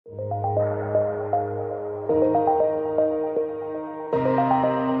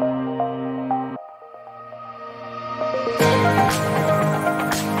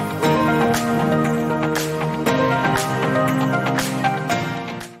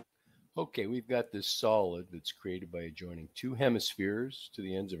Okay, we've got this solid that's created by adjoining two hemispheres to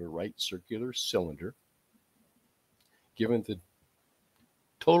the ends of a right circular cylinder. Given the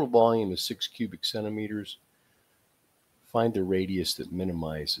total volume is 6 cubic centimeters, find the radius that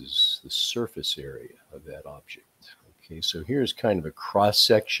minimizes the surface area of that object. Okay, so here's kind of a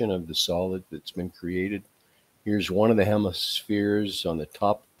cross-section of the solid that's been created. Here's one of the hemispheres on the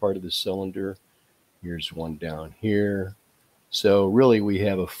top part of the cylinder. Here's one down here. So really we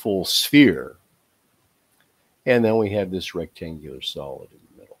have a full sphere. And then we have this rectangular solid in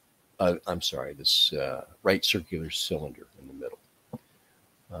the middle. I'm sorry, this right circular cylinder in the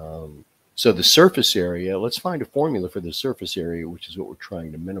middle. So the surface area, let's find a formula for the surface area, which is what we're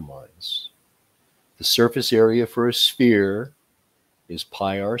trying to minimize. The surface area for a sphere is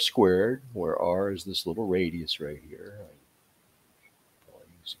pi r squared, where r is this little radius right here. I'll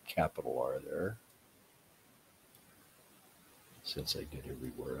use a capital R there, since I did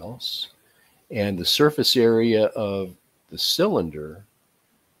everywhere else. And the surface area of the cylinder,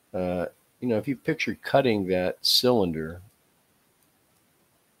 if you picture cutting that cylinder,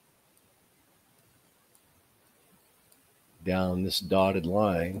 down this dotted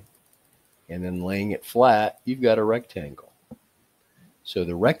line and then laying it flat, you've got a rectangle. So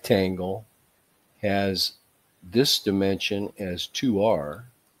the rectangle has this dimension as 2r,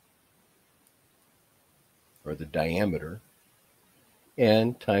 or the diameter,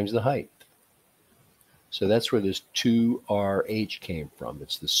 and times the height. So that's where this 2RH came from.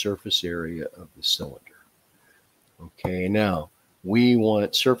 It's the surface area of the cylinder. Okay, now we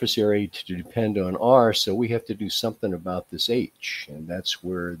want surface area to depend on R, so we have to do something about this H, and that's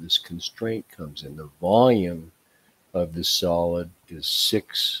where this constraint comes in. The volume of this solid is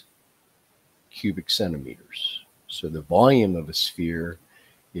 6 cubic centimeters. So the volume of a sphere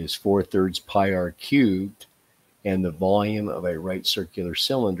is 4/3 pi r cubed, and the volume of a right circular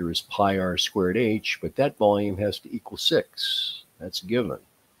cylinder is pi r squared h, but that volume has to equal 6. That's given.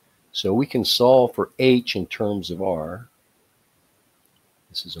 So we can solve for h in terms of r.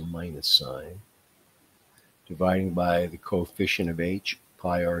 This is a minus sign. Dividing by the coefficient of h,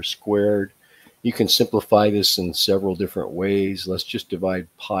 pi r squared. You can simplify this in several different ways. Let's just divide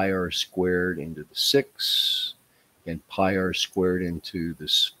pi r squared into the 6 and pi r squared into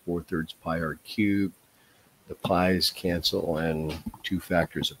this 4/3 pi r cubed. The pi's cancel and 2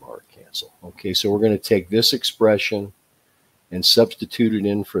 factors of r cancel. Okay, so we're going to take this expression and substitute it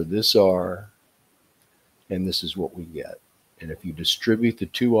in for this r, and this is what we get. And if you distribute the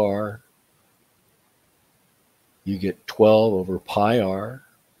 2r, you get 12 over pi r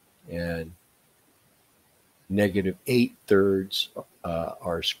and negative 8/3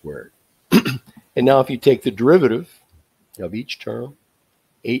 r squared. And now if you take the derivative of each term,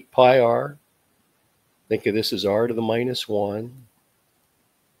 8 pi r, think of this as r to the minus 1.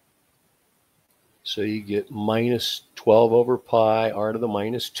 So you get minus 12 over pi, r to the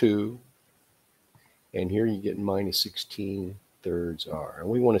minus 2. And here you get minus 16/3 r. And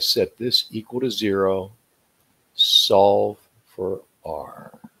we want to set this equal to 0, solve for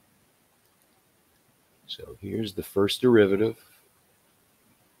r. So here's the first derivative.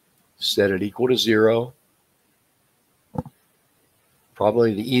 Set it equal to 0.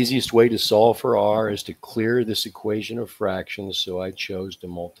 Probably the easiest way to solve for r is to clear this equation of fractions, so I chose to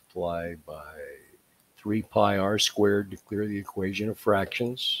multiply by 3 pi r squared to clear the equation of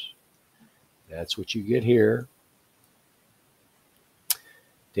fractions. That's what you get here.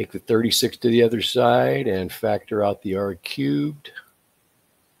 Take the 36 to the other side and factor out the r cubed.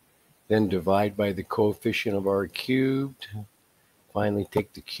 Then divide by the coefficient of r cubed. Finally,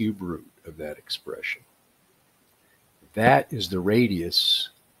 take the cube root of that expression. That is the radius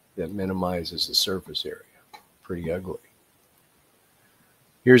that minimizes the surface area. Pretty ugly.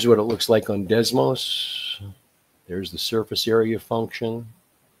 Here's what it looks like on Desmos. There's the surface area function.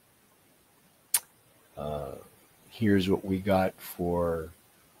 Here's what we got for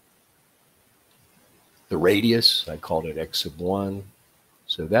the radius. I called it x sub 1.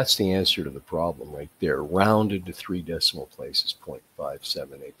 So that's the answer to the problem right there, rounded to 3 decimal places,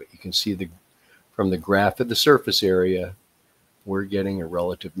 0.578. But you can see from the graph of the surface area, we're getting a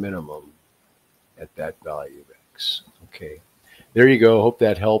relative minimum at that value of x. Okay, there you go. Hope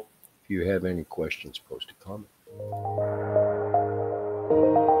that helped. If you have any questions, post a comment.